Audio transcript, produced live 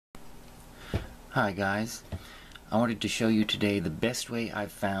Hi guys, I wanted to show you today the best way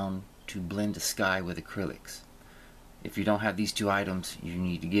I've found to blend the sky with acrylics. If you don't have these two items, you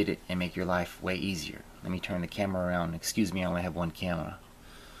need to get it and make your life way easier. Let me turn the camera around. Excuse me, I only have one camera.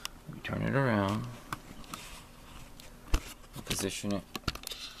 Let me turn it around. Position it.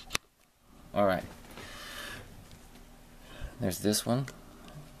 Alright. There's this one.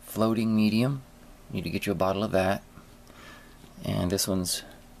 Floating medium. You need to get you a bottle of that. And this one's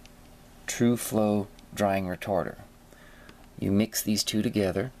True Flow drying retarder. You mix these two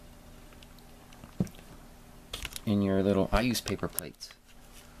together in your little, I use paper plates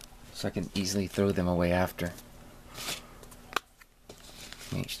so I can easily throw them away after.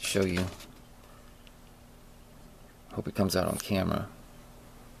 Let me show you. Hope it comes out on camera.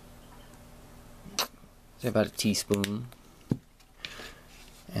 Say about a teaspoon,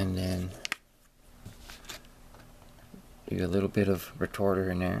 and then do a little bit of retarder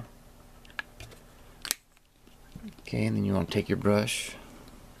in there. Okay, and then you want to take your brush,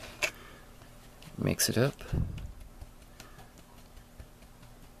 mix it up.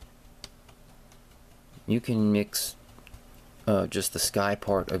 You can mix just the sky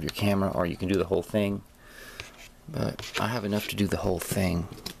part of your camera, or you can do the whole thing, but I have enough to do the whole thing,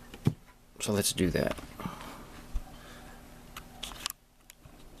 so let's do that.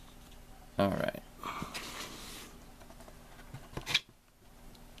 Alright.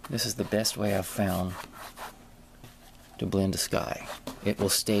 This is the best way I've found to blend the sky. It will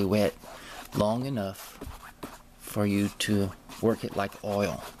stay wet long enough for you to work it like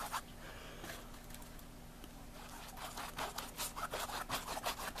oil.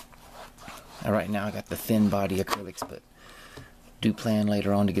 Alright, now I got the thin body acrylics, but do plan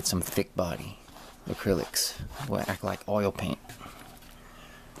later on to get some thick body acrylics. Will act like oil paint.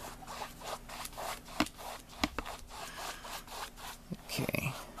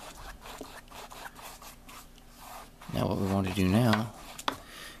 Okay. Now what we want to do now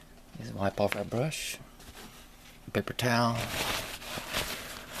is wipe off our brush, paper towel,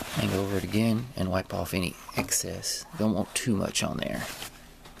 and go over it again and wipe off any excess. Don't want too much on there.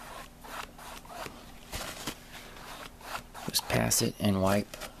 Just pass it and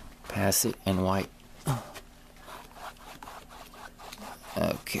wipe, pass it and wipe.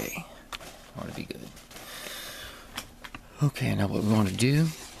 Okay, ought to be good. Okay, now what we want to do,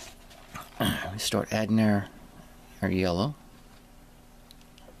 we start adding our yellow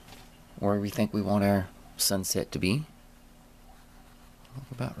where we think we want our sunset to be. Look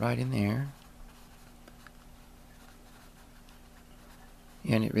about right in there.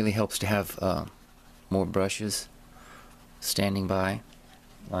 And it really helps to have more brushes standing by.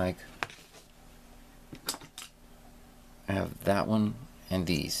 Like, I have that one and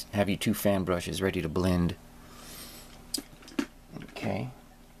these. Have you two fan brushes ready to blend. Okay,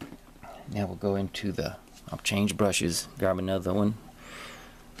 now we'll go into the, I'll change brushes, grab another one,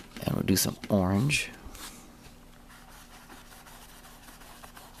 and we'll do some orange.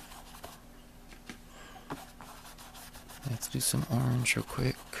 Let's do some orange real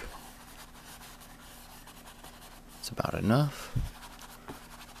quick. It's about enough.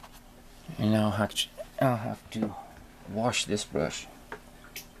 And now I'll have to wash this brush.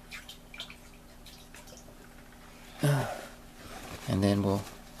 And then we'll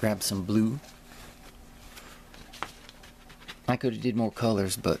grab some blue. I could have did more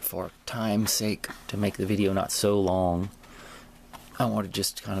colors, but for time's sake, to make the video not so long, I wanted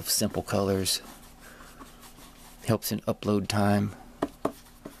just kind of simple colors. Helps in upload time.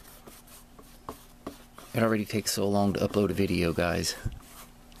 It already takes so long to upload a video, guys.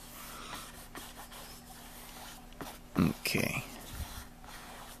 Okay.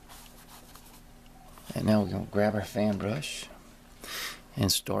 And now we're going to grab our fan brush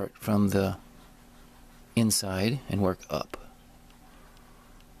and start from the inside and work up.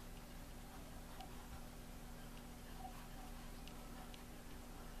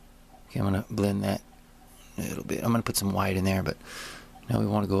 Okay, I'm going to blend that a little bit. I'm going to put some white in there, but now we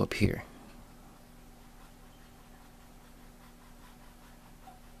want to go up here.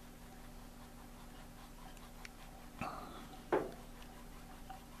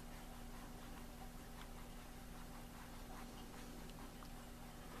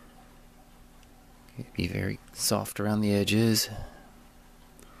 Be very soft around the edges.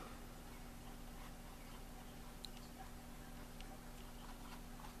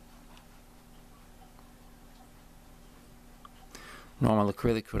 Normal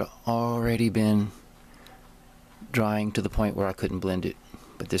acrylic would have already been drying to the point where I couldn't blend it,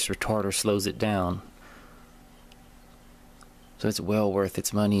 but this retarder slows it down. So it's well worth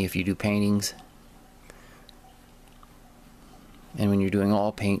its money if you do paintings. And when you're doing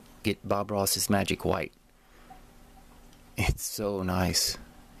all paint, get Bob Ross's Magic White. It's so nice.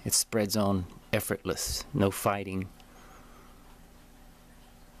 It spreads on effortless, no fighting.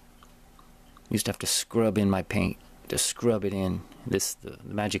 Used to have to scrub in my paint, to scrub it in. The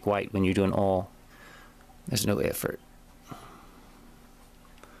Magic White, when you're doing oil, there's no effort.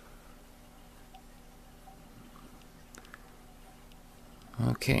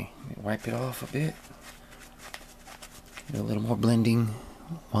 Okay, wipe it off a bit. Do a little more blending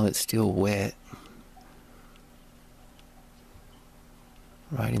while it's still wet.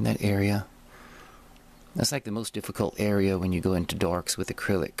 Right in that area. That's like the most difficult area when you go into darks with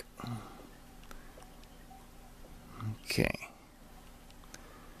acrylic. Okay.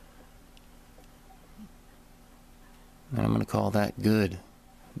 And I'm going to call that good.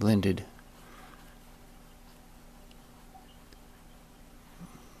 Blended.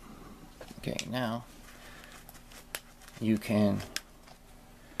 Okay, now you can,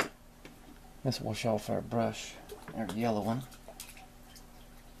 let's wash off our brush, our yellow one,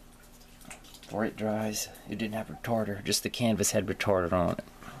 before it dries. It didn't have retarder, just the canvas had retarder on it.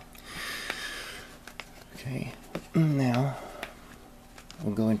 Okay, now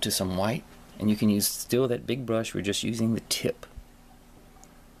we'll go into some white, and you can use still that big brush. We're just using the tip.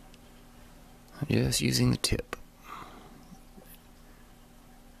 Just using the tip.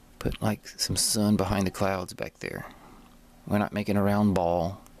 Put like some sun behind the clouds back there. We're not making a round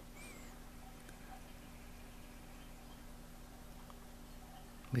ball.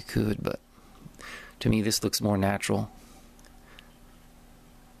 We could, but to me this looks more natural.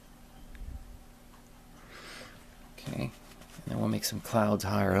 Okay, and then we'll make some clouds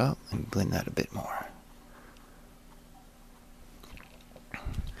higher up and blend that a bit more.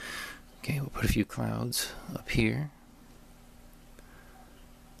 Okay, we'll put a few clouds up here.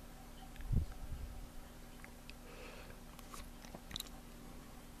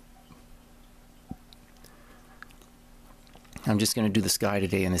 I'm just going to do the sky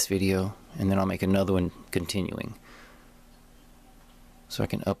today in this video, and then I'll make another one continuing, so I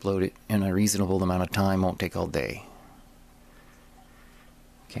can upload it in a reasonable amount of time. Won't take all day.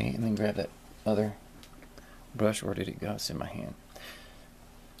 Okay, and then grab that other brush. Where did it go? It's in my hand.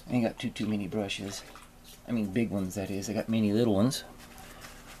 I ain't got too many brushes. I mean big ones, that is. I got many little ones.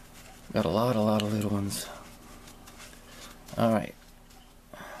 Got a lot of little ones. Alright.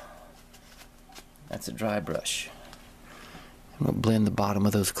 That's a dry brush. We'll blend the bottom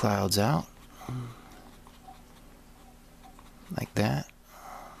of those clouds out. Like that.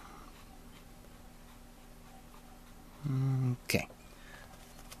 Okay.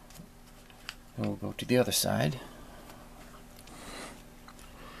 And we'll go to the other side.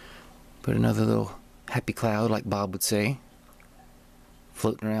 Put another little happy cloud, like Bob would say.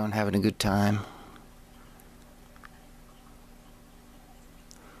 Floating around, having a good time.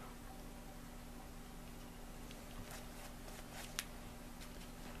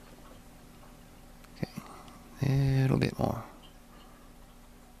 A little bit more.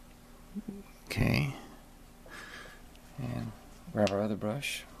 Okay. And grab our other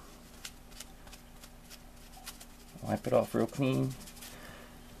brush. Wipe it off real clean,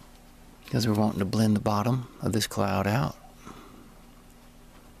 because we're wanting to blend the bottom of this cloud out.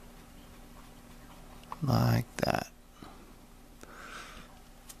 Like that.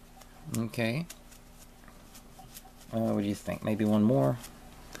 Okay. What do you think? Maybe one more?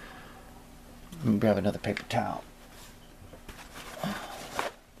 Let me grab another paper towel.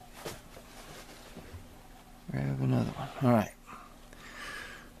 Grab another one. Alright.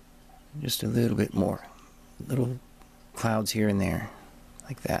 Just a little bit more. Little clouds here and there.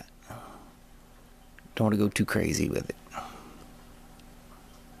 Like that. Don't want to go too crazy with it.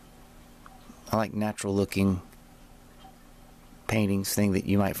 I like natural looking paintings, things that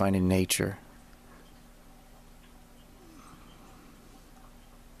you might find in nature.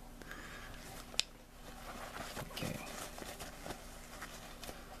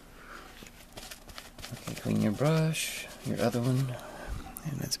 Clean your brush, your other one,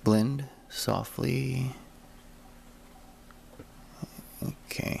 and let's blend softly.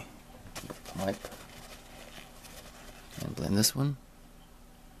 Okay, wipe and blend this one.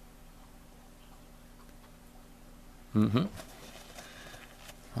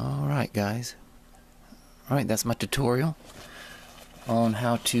 Alright guys, alright, that's my tutorial on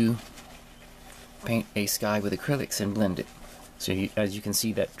how to paint a sky with acrylics and blend it. So as you can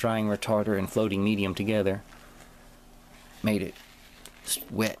see, that drying retarder and floating medium together made it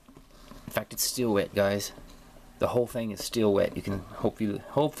wet. In fact, it's still wet, guys. The whole thing is still wet. You can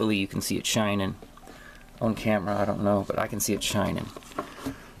hopefully you can see it shining on camera. I don't know, but I can see it shining.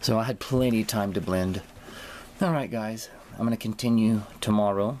 So I had plenty of time to blend. Alright guys, I'm going to continue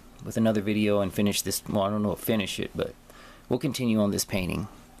tomorrow with another video and finish this. Well, I don't know if finish it, but we'll continue on this painting.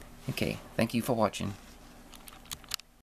 Okay, thank you for watching.